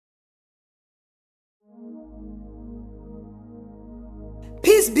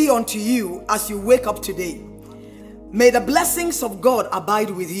Peace be unto you as you wake up today. May the blessings of God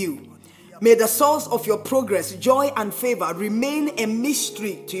abide with you. May the source of your progress, joy, and favor remain a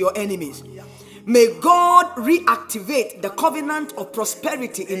mystery to your enemies. May God reactivate the covenant of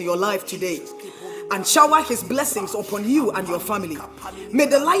prosperity in your life today and shower his blessings upon you and your family. May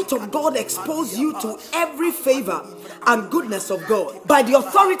the light of God expose you to every favor and goodness of God. By the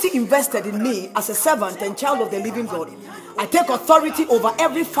authority invested in me as a servant and child of the living God, I take authority over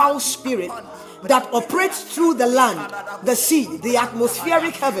every foul spirit that operates through the land, the sea, the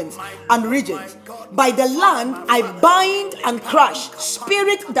atmospheric heavens and regions. By the land, I bind and crush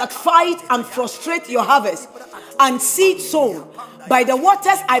spirits that fight and frustrate your harvest and seed sown. By the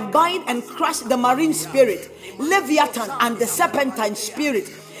waters, I bind and crush the marine spirit, Leviathan and the serpentine spirit.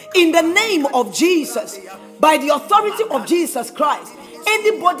 In the name of Jesus, by the authority of Jesus Christ,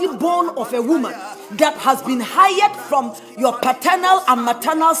 anybody born of a woman that has been hired from your paternal and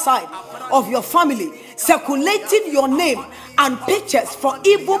maternal side of your family, circulating your name and pictures for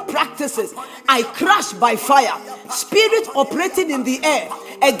evil practices, I crush by fire. Spirits operating in the air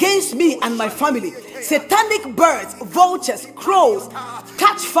against me and my family, satanic birds, vultures, crows,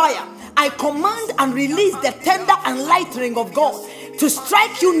 catch fire. I command and release the tender and lightning of God to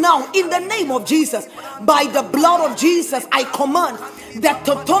strike you now in the name of Jesus. By the blood of Jesus, I command the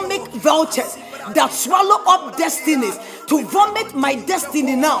totemic vultures that swallow up destinies to vomit my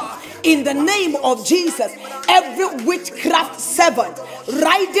destiny now. In the name of Jesus, every witchcraft servant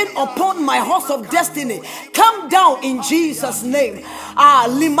riding upon my horse of destiny, come down in Jesus' name.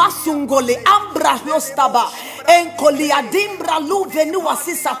 Limasungole ambra nostaba enkoli adimbra lu venu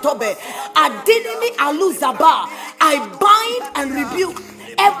asisatobe adinimi aluzaba. I bind and rebuke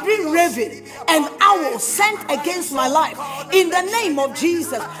every raven and owl sent against my life in the name of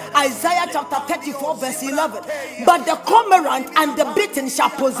Jesus. Isaiah chapter 34 verse 11. But the cormorant and the bittern shall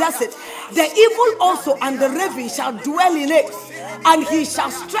possess it, the evil also and the raven shall dwell in it, and he shall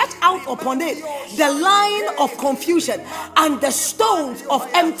stretch out upon it the line of confusion and the stones of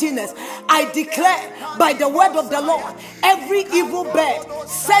emptiness. I declare by the word of the Lord, every evil bird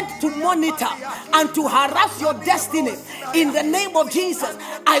sent to monitor and to harass your destiny, in the name of Jesus,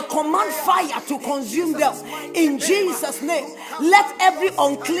 I command fire to consume them. In Jesus' name, let every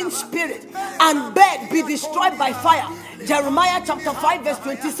unclean spirit and bird be destroyed by fire. Jeremiah chapter 5 verse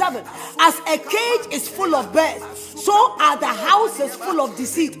 27. As a cage is full of birds, so are the houses full of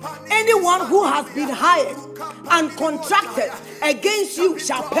deceit. Anyone who has been hired and contracted against you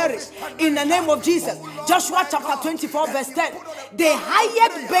shall perish in the name of Jesus. Joshua chapter 24 verse 10. They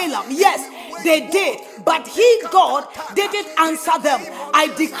hired Balaam. Yes, they did. But he, God, didn't answer them. I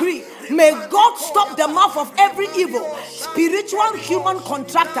decree, may God stop the mouth of every evil spiritual human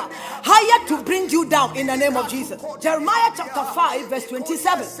contractor hired to bring you down in the name of Jesus. Jeremiah chapter 5 verse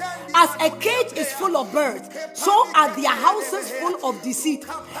 27. As a cage is full of birds, so are their houses full of deceit.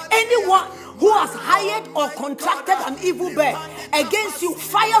 Anyone who has hired or contracted an evil bird against you,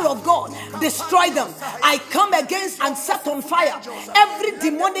 fire of God, destroy them. I come against and set on fire every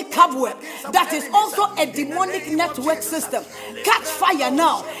demonic cobweb that is also a demonic network system. Catch fire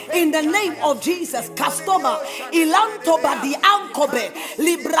now in the name of Jesus. Castoba, Ilantoba, the Ankobe,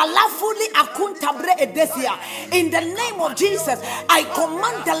 Libralafuli Akuntabre Edesia. In the name of Jesus, I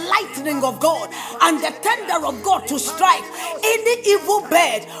command the lightning of God and the thunder of God to strike any evil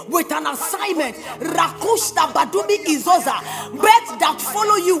bird with an assignment. Rakusta Badumi Izoza, birds that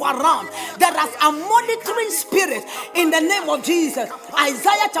follow you around. There is a monitoring spirit in the name of Jesus.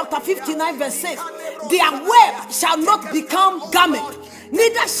 Isaiah chapter 59 verse 6. Their web shall not become garment,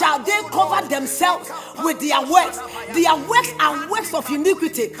 neither shall they cover themselves with their works. Their works are works of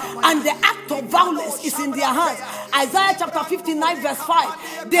iniquity, and the act of violence is in their hands. Isaiah chapter 59 verse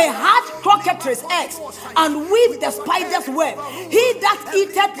 5. They hatch cockatrice eggs and weave the spider's web. He that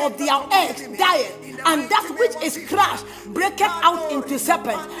eateth of their eggs dieth, and that which is crushed breaketh out into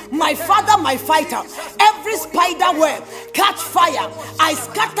serpents. My Father, my fighter, every spider web catch fire. I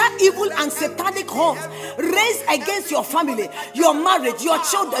scatter evil and satanic horns raised against your family, your marriage, your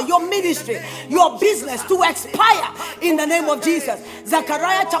children, your ministry, your business to expire in the name of Jesus.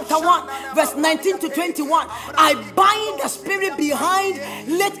 Zechariah chapter 1 verse 19 to 21. I bind the spirit behind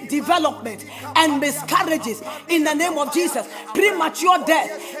late development and miscarriages in the name of Jesus. Premature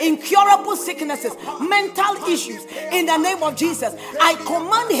death, incurable sicknesses, mental issues in the name of Jesus. I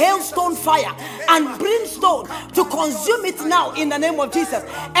command hailstone fire and brimstone to consume it now in the name of Jesus.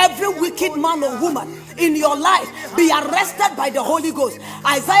 Every wicked man or woman in your life be arrested by the Holy Ghost.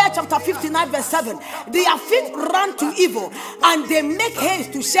 Isaiah chapter 59 verse 7. Their feet run to evil and they make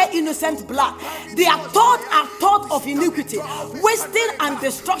haste to shed innocent blood. Their thoughts are thoughts of iniquity. Wasting and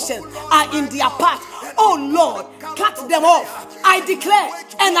destruction are in their path. Oh Lord, cut them off. I declare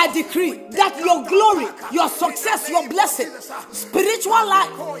and I decree that your glory, your success, your blessing, spiritual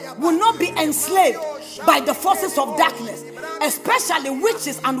life will not be enslaved by the forces of darkness, especially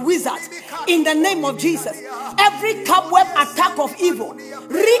witches and wizards, in the name of Jesus. Every cobweb attack of evil,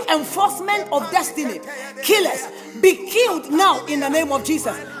 reinforcement of destiny, killers, be killed now in the name of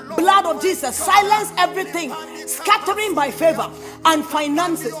Jesus. Blood of Jesus, silence everything scattering by favor and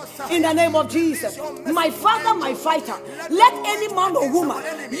finances in the name of Jesus. My Father, my fighter, let any man or woman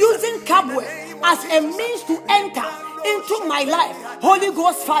using cobweb as a means to enter into my life, Holy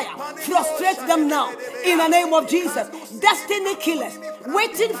Ghost fire, frustrate them now in the name of Jesus. Destiny killers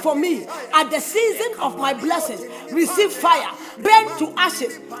waiting for me at the season of my blessings, receive fire, burn to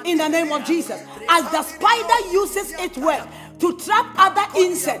ashes in the name of Jesus. As the spider uses its web to trap other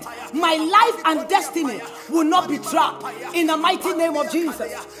insects, my life and destiny will not be trapped in the mighty name of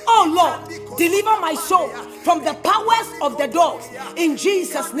Jesus. Oh Lord, deliver my soul from the powers of the dogs in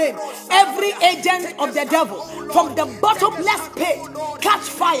Jesus' name. Every agent of the devil from the bottomless pit, catch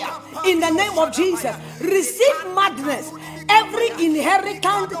fire in the name of Jesus. Receive madness. Every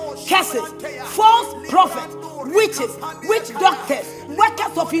inheritance curses, false prophets, witches, witch doctors,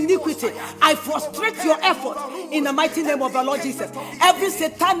 workers of iniquity, I frustrate your efforts in the mighty name of the Lord Jesus. Every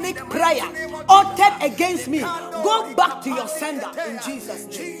satanic prayer uttered against me, go back to your sender in Jesus'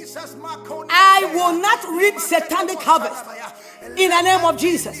 name. I will not reap satanic harvest in the name of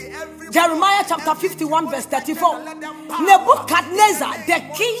Jesus. Jeremiah chapter 51 verse 34. Nebuchadnezzar, the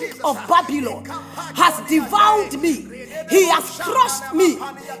king of Babylon, has devoured me. He has crushed me.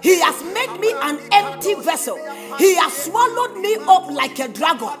 He has made me an empty vessel. He has swallowed me up like a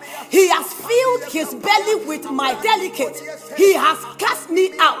dragon. He has filled his belly with my delicates. He has cast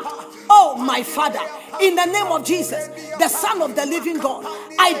me out. Oh, my Father, in the name of Jesus, the Son of the living God,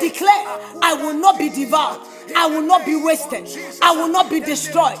 I declare I will not be devoured. I will not be wasted. I will not be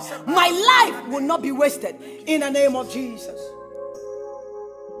destroyed. My life will not be wasted in the name of Jesus.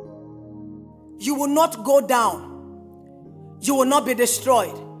 You will not go down. You will not be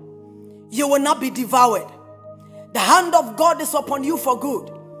destroyed. You will not be devoured. The hand of God is upon you for good.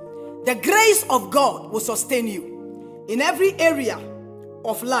 The grace of God will sustain you in every area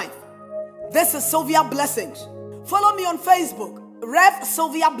of life. This is Sylvia Blessings. Follow me on Facebook, Rev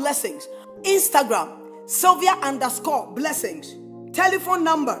Sylvia Blessings. Instagram, Sylvia_Blessings. Telephone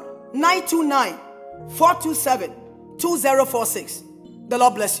number 929-427-2046. The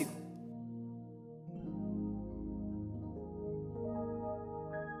Lord bless you.